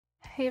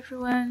Hey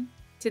everyone!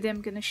 Today I'm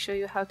going to show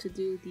you how to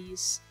do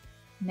these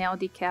nail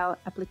decal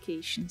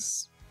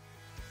applications.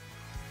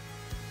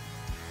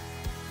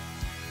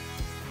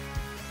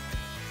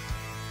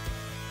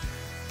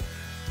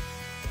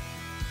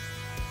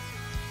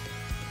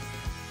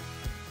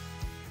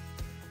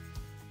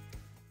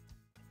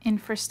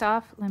 And first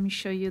off, let me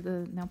show you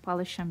the nail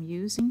polish I'm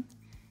using.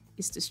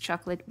 It's this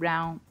chocolate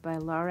brown by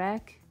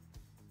Lorac.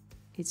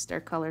 It's their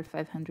color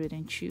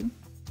 502.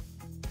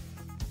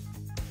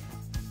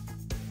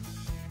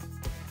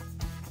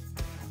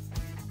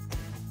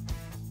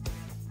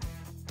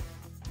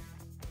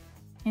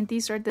 And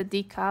these are the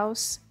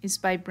decals. It's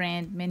by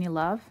brand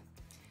Manilove.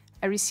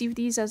 I received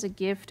these as a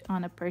gift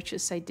on a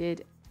purchase I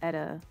did at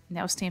a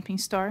nail stamping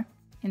store.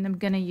 And I'm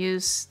gonna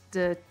use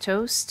the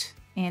toast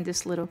and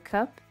this little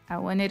cup. I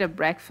wanted a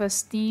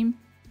breakfast theme.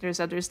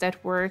 There's others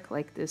that work,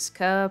 like this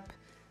cup,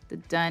 the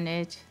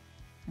donut,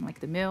 and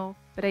like the milk.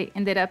 But I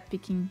ended up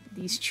picking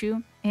these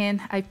two. And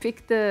I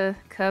picked the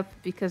cup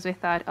because I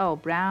thought, oh,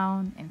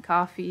 brown and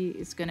coffee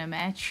is gonna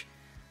match.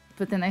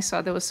 But then I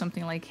saw there was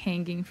something like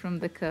hanging from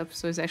the cup,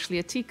 so it's actually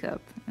a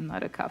teacup and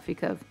not a coffee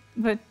cup,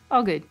 but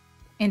all good.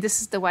 And this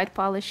is the white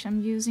polish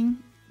I'm using,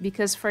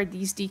 because for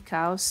these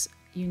decals,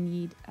 you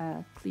need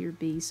a clear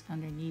base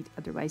underneath,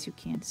 otherwise you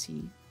can't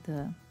see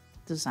the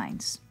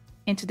designs.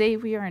 And today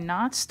we are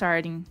not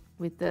starting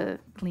with the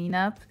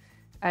cleanup.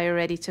 I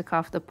already took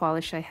off the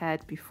polish I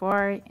had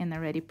before and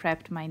already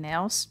prepped my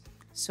nails,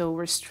 so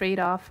we're straight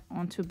off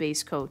onto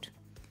base coat.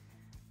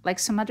 Like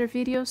some other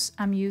videos,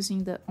 I'm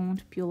using the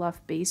Owned Peel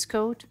Off Base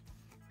Coat,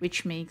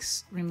 which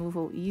makes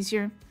removal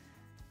easier.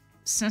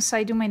 Since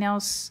I do my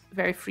nails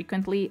very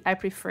frequently, I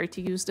prefer to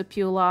use the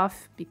peel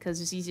off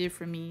because it's easier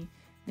for me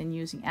than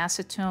using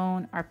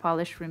acetone or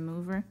polish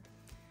remover.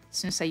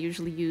 Since I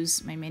usually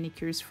use my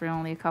manicures for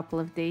only a couple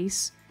of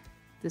days,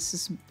 this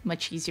is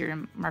much easier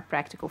and more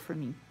practical for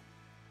me.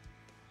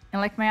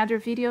 And like my other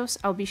videos,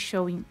 I'll be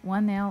showing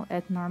one nail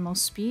at normal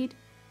speed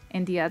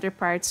and the other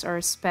parts are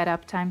sped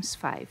up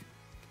 ×5.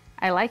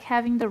 I like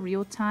having the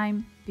real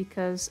time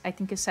because I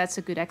think it sets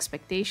a good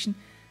expectation,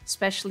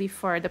 especially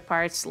for the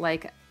parts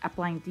like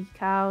applying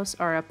decals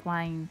or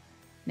applying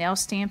nail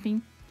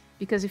stamping,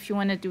 because if you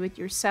want to do it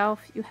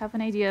yourself, you have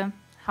an idea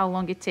how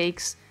long it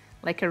takes,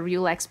 like a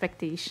real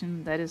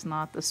expectation that is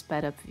not the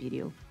sped up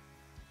video.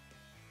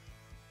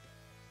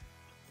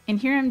 And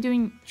here I'm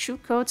doing 2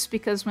 coats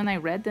because when I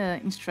read the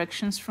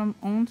instructions from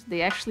Owned,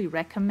 they actually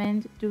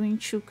recommend doing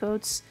 2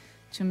 coats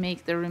to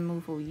make the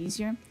removal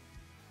easier,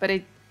 but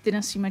I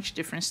didn't see much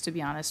difference, to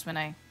be honest, when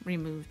I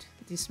removed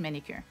this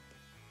manicure.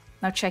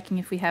 Now checking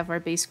if we have our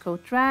base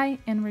coat dry,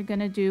 and we're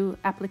gonna do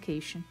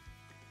application.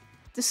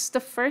 This is the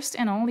first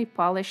and only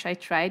polish I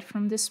tried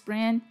from this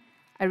brand.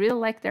 I really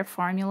like their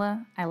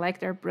formula, I like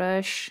their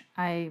brush,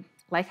 I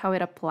like how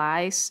it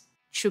applies.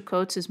 2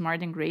 coats is more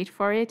than great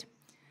for it.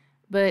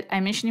 But I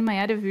mentioned in my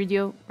other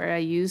video where I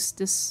used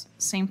this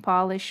same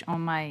polish on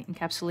my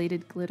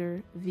encapsulated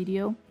glitter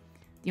video.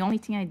 The only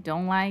thing I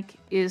don't like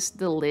is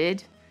the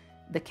lid.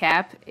 The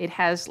cap, it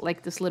has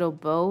like this little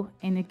bow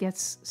and it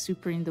gets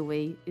super in the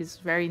way. It's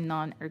very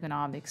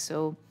non-ergonomic,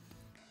 so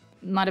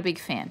not a big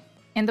fan.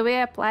 And the way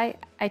I apply,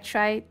 I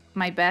try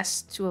my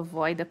best to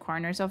avoid the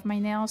corners of my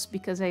nails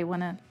because I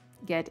want to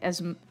get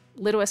as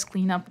little as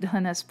cleanup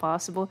done as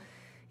possible.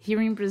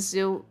 Here in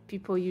Brazil,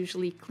 people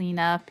usually clean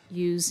up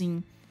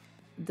using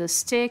the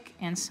stick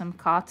and some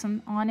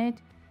cotton on it,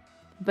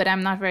 but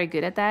I'm not very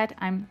good at that.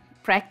 I'm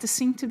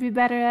practicing to be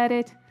better at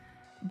it,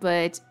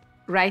 but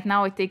right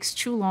now it takes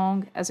too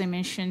long. As I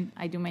mentioned,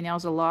 I do my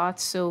nails a lot,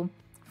 so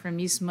for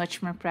me it's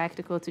much more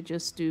practical to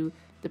just do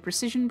the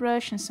precision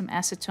brush and some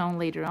acetone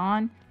later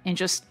on and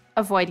just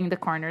avoiding the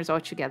corners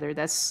altogether.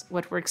 That's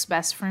what works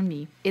best for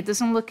me. It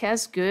doesn't look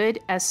as good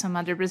as some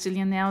other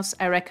Brazilian nails.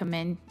 I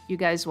recommend you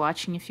guys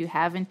watching if you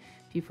haven't.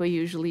 People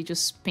usually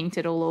just paint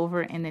it all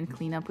over and then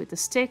clean up with a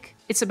stick.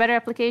 It's a better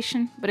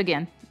application, but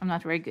again, I'm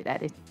not very good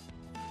at it.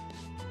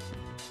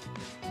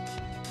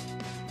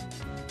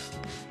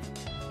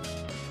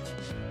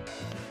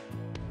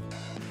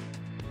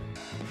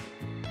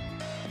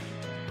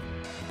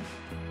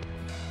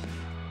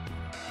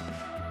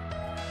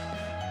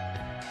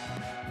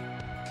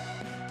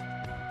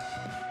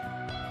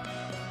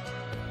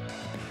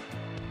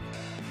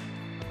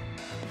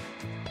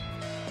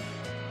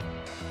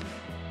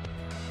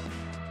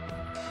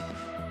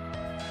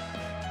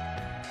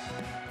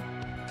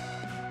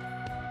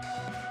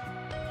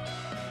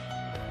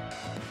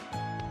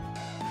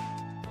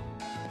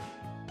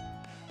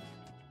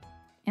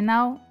 And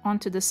now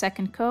onto the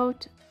second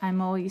coat.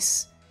 I'm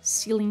always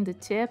sealing the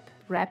tip,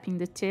 wrapping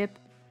the tip.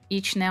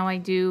 Each nail I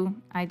do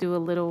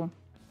a little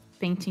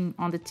painting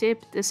on the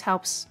tip. This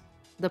helps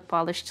the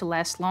polish to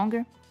last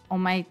longer. On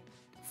my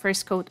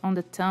first coat on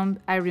the thumb,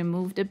 I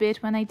removed a bit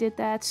when I did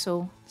that.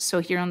 So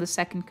here on the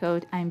second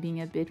coat, I'm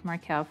being a bit more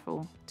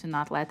careful to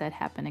not let that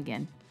happen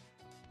again.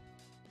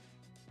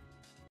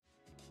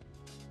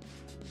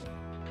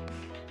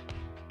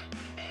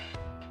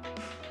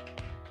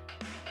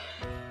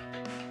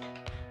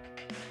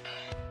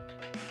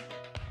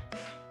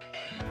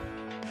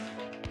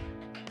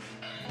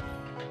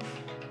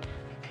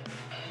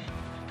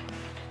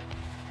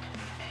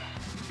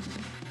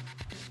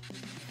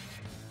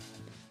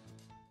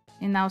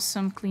 and now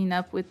some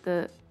cleanup with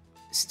the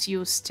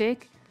steel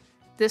stick.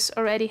 This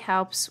already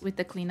helps with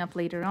the cleanup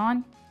later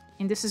on,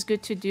 and this is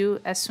good to do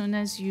as soon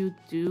as you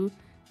do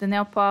the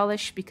nail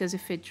polish, because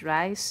if it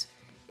dries,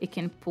 it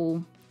can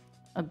pull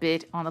a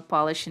bit on the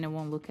polish and it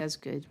won't look as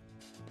good.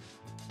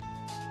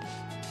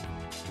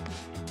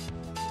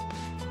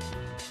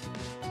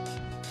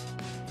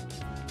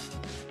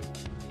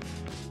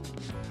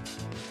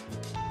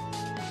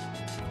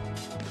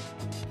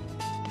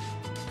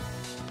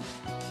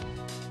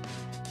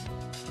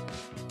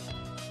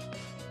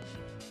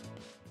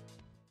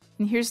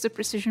 And here's the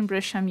precision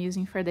brush I'm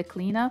using for the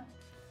cleanup.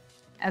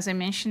 As I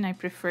mentioned, I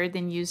prefer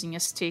than using a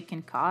stick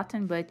and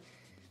cotton, but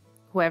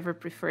whoever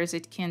prefers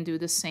it can do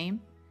the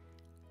same.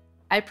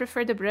 I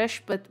prefer the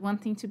brush, but one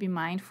thing to be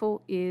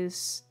mindful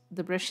is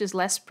the brush is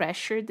less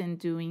pressure than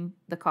doing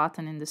the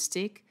cotton and the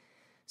stick.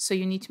 So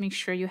you need to make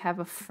sure you have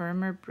a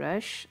firmer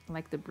brush,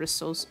 like the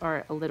bristles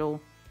are a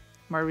little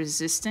more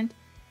resistant,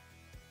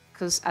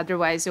 because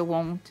otherwise it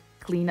won't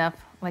clean up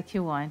like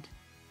you want.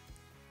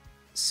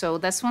 So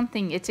that's one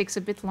thing, it takes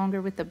a bit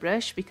longer with the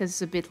brush because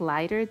it's a bit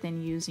lighter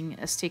than using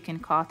a stick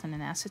and cotton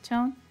and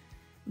acetone.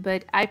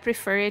 But I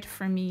prefer it.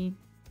 For me,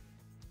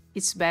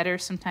 it's better.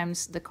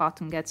 Sometimes the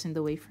cotton gets in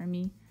the way for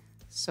me,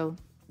 so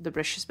the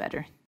brush is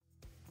better.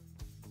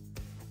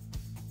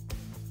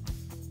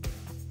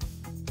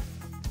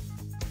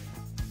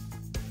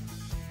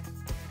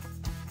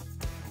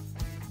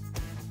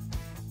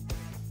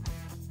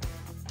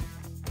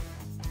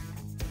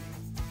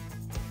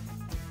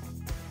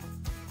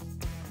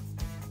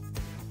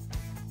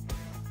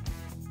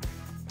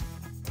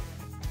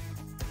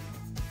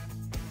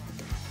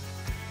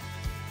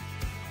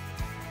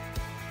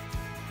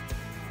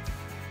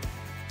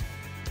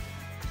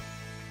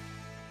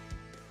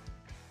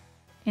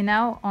 And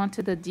now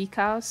onto the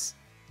decals.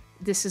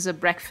 This is a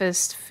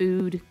breakfast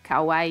food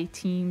kawaii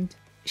themed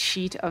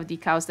sheet of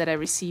decals that I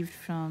received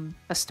from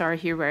a store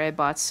here where I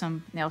bought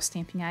some nail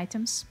stamping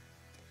items.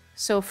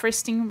 So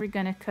first thing, we're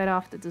gonna cut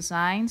off the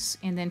designs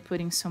and then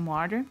put in some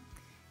water.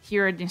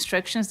 Here are the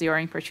instructions, they are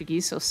in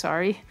Portuguese, so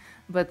sorry.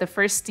 But the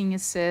first thing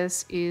it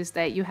says is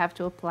that you have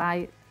to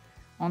apply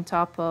on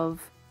top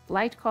of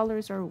light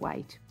colors or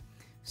white.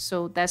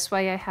 So that's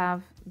why I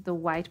have the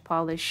white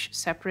polish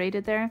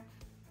separated there,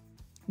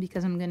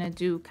 because I'm gonna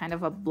do kind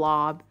of a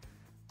blob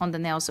on the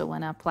nails I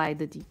wanna apply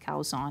the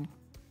decals on.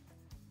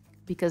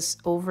 Because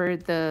over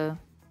the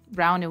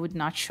brown it would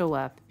not show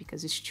up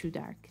because it's too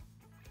dark.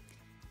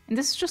 And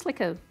this is just like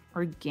a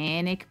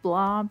organic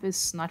blob.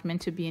 It's not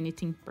meant to be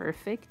anything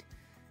perfect.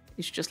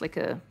 It's just like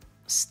a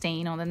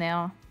stain on the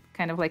nail,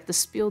 kind of like the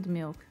spilled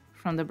milk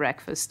from the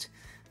breakfast.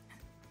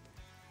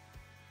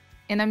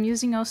 And I'm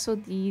using also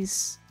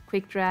these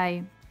quick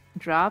dry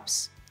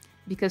drops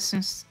because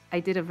since I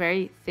did a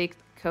very thick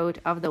coat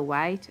of the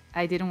white,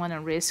 I didn't want to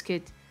risk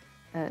it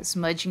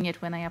smudging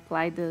it when I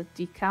applied the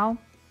decal.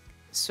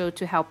 So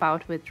to help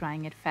out with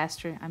drying it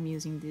faster, I'm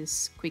using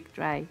these quick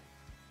dry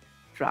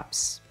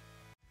drops.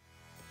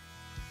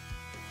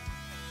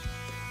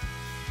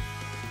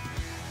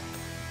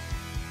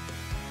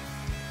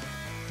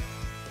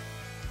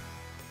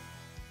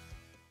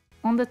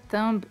 On the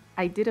thumb,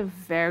 I did a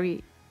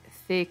very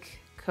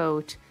thick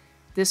coat.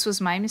 This was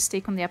my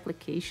mistake on the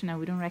application. I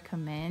wouldn't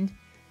recommend.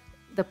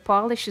 The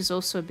polish is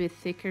also a bit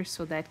thicker,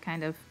 so that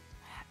kind of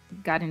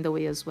got in the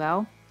way as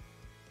well.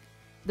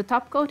 The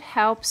top coat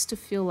helps to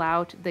fill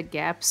out the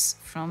gaps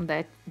from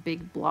that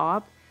big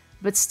blob,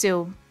 but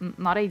still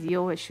not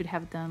ideal. I should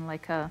have done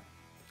like a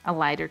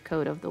lighter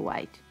coat of the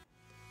white.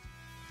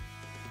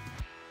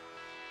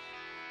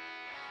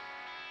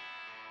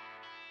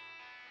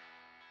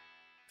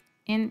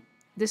 And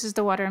this is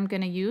the water I'm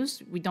gonna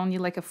use. We don't need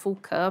like a full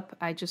cup.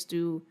 I just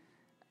do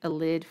a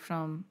lid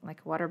from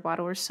like a water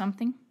bottle or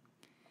something.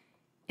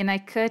 And I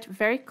cut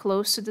very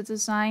close to the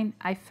design.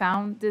 I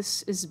found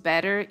this is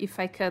better if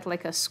I cut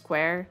like a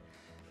square.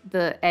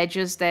 The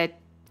edges that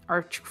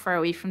are too far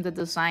away from the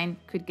design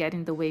could get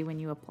in the way when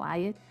you apply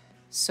it.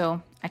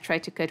 So I try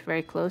to cut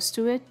very close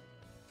to it.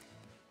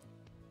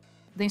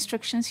 The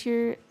instructions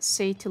here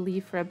say to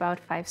leave for about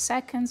 5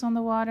 seconds on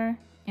the water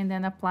and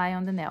then apply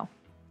on the nail.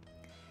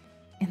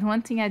 And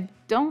one thing I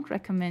don't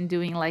recommend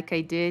doing like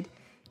I did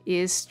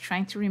is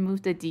trying to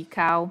remove the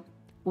decal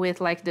with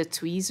like the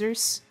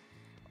tweezers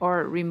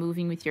or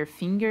removing with your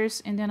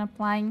fingers and then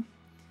applying.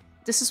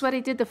 This is what I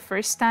did the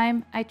first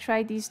time I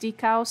tried these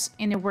decals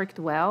and it worked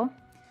well.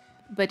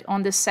 But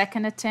on the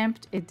second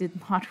attempt, it did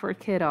not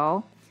work at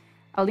all.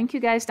 I'll link you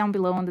guys down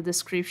below in the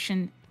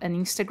description an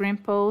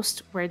Instagram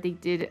post where they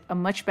did a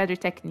much better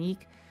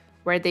technique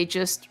where they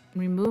just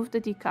removed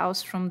the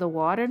decals from the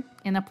water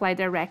and apply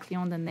directly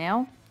on the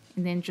nail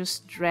and then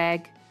just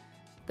drag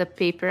the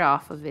paper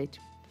off of it.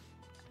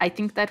 I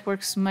think that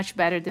works much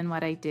better than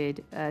what I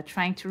did.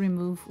 Trying to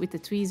remove with the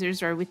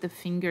tweezers or with the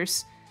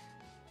fingers,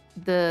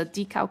 the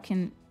decal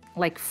can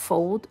like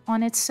fold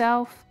on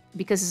itself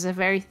because it's a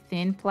very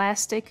thin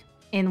plastic.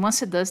 And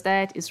once it does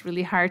that, it's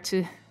really hard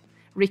to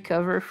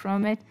recover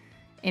from it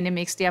and it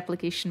makes the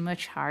application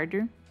much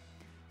harder.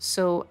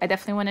 So I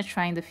definitely want to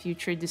try in the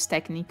future this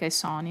technique I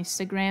saw on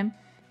Instagram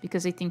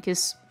because I think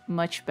it's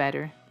much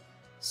better.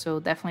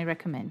 So definitely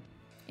recommend.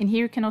 And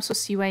here you can also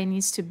see why it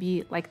needs to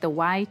be like the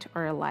white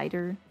or a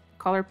lighter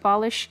color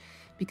polish,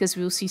 because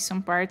we'll see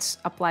some parts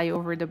apply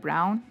over the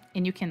brown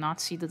and you cannot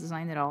see the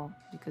design at all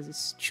because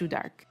it's too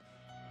dark.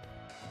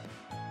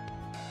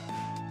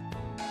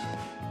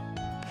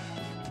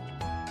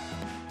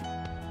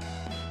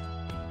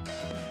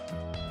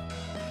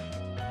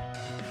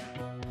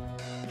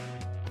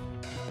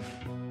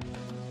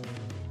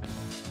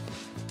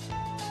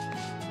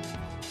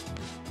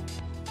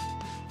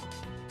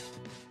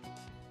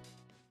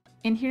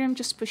 And here I'm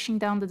just pushing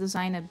down the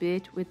design a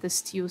bit with the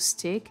steel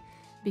stick,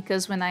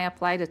 because when I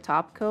apply the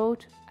top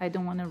coat, I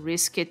don't want to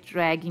risk it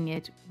dragging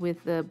it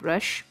with the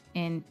brush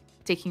and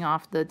taking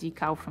off the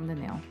decal from the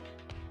nail.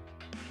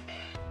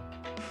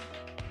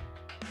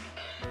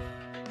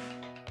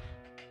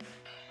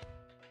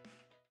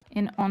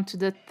 And onto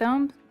the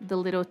thumb, the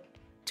little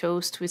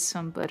toast with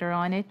some butter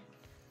on it.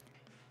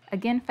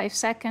 Again, 5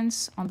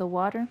 seconds on the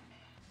water.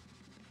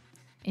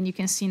 And you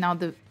can see now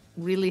the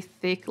really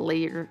thick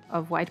layer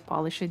of white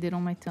polish I did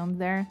on my thumb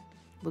there.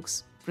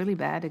 Looks really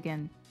bad.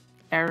 Again,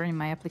 error in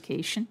my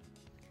application.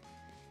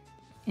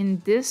 In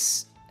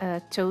this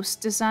toast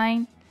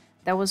design,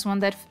 that was one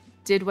that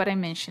did what I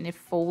mentioned. It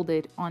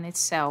folded on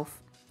itself.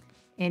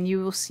 And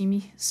you will see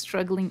me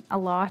struggling a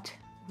lot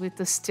with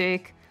the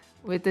stick,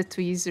 with the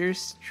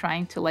tweezers,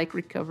 trying to like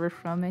recover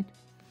from it.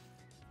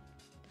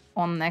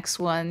 On next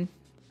one,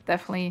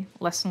 definitely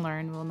lesson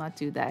learned, will not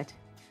do that.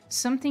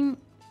 Something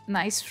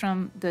nice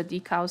from the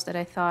decals that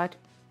I thought,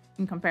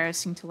 in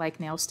comparison to like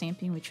nail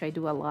stamping, which I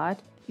do a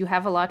lot, you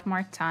have a lot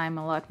more time,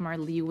 a lot more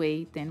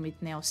leeway than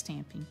with nail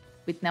stamping.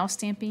 With nail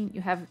stamping, you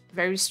have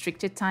very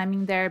restricted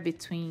timing there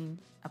between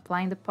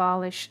applying the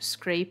polish,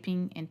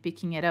 scraping, and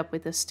picking it up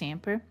with a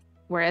stamper.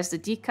 Whereas the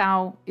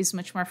decal is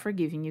much more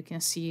forgiving. You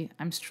can see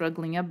I'm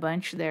struggling a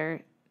bunch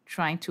there,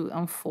 trying to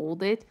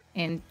unfold it,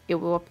 and it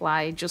will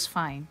apply just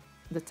fine.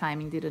 The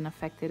timing didn't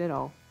affect it at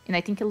all. And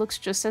I think it looks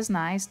just as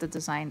nice. The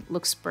design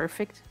looks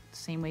perfect, the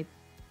same way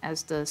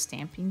as the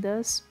stamping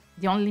does.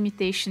 The only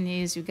limitation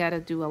is you gotta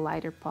do a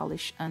lighter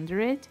polish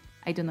under it.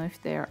 I don't know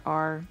if there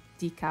are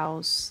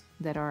decals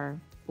that are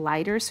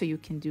lighter, so you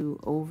can do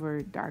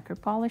over darker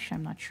polish.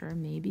 I'm not sure,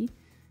 maybe.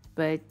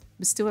 But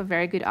still a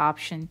very good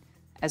option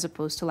as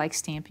opposed to like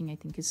stamping. I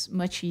think it's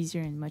much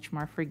easier and much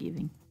more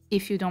forgiving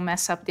if you don't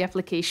mess up the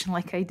application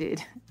like I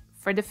did.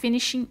 For the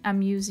finishing,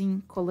 I'm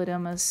using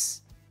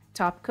Colorama's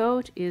top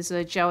coat, is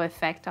a gel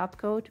effect top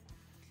coat.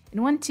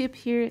 And one tip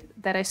here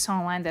that I saw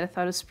online that I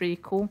thought was pretty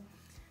cool,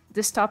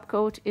 this top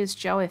coat is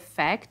gel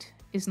effect,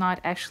 is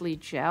not actually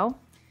gel.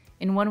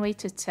 And one way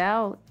to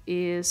tell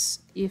is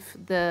if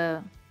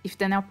the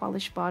nail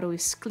polish bottle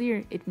is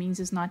clear, it means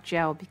it's not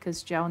gel,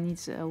 because gel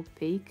needs an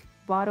opaque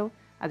bottle,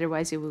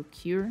 otherwise it will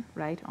cure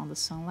right on the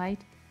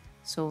sunlight.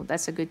 So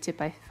that's a good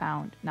tip I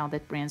found now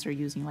that brands are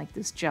using like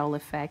this gel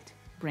effect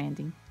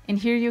branding. And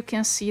here you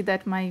can see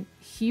that my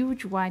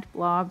huge white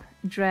blob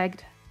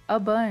dragged a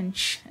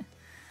bunch.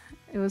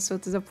 It was so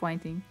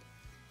disappointing.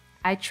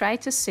 I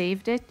tried to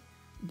save it,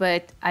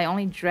 but I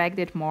only dragged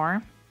it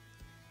more.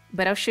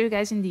 But I'll show you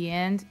guys in the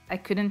end, I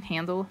couldn't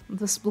handle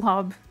this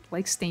blob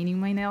like staining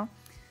my nail.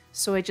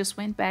 So I just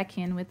went back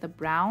in with the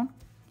brown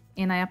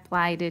and I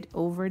applied it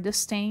over the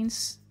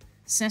stains.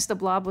 Since the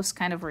blob was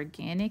kind of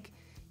organic,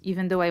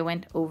 even though I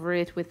went over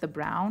it with the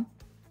brown,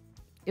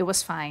 it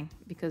was fine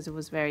because it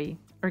was very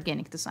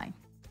organic design.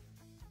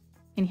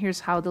 And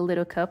here's how the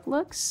little cup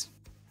looks.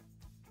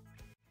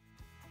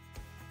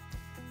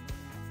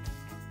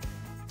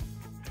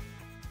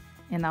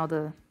 And now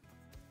the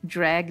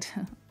dragged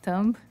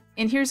thumb.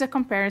 And here's a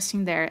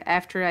comparison there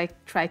after I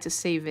tried to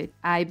save it.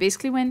 I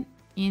basically went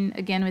in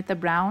again with the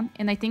brown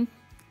and I think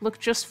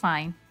looked just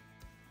fine.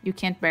 You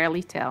can't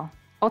barely tell.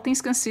 All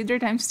things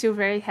considered, I'm still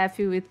very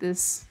happy with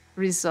these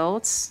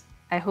results.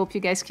 I hope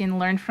you guys can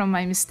learn from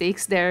my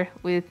mistakes there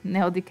with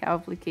nail decal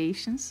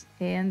applications.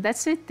 And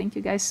that's it. Thank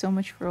you guys so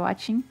much for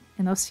watching,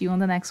 and I'll see you on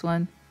the next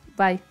one.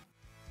 Bye.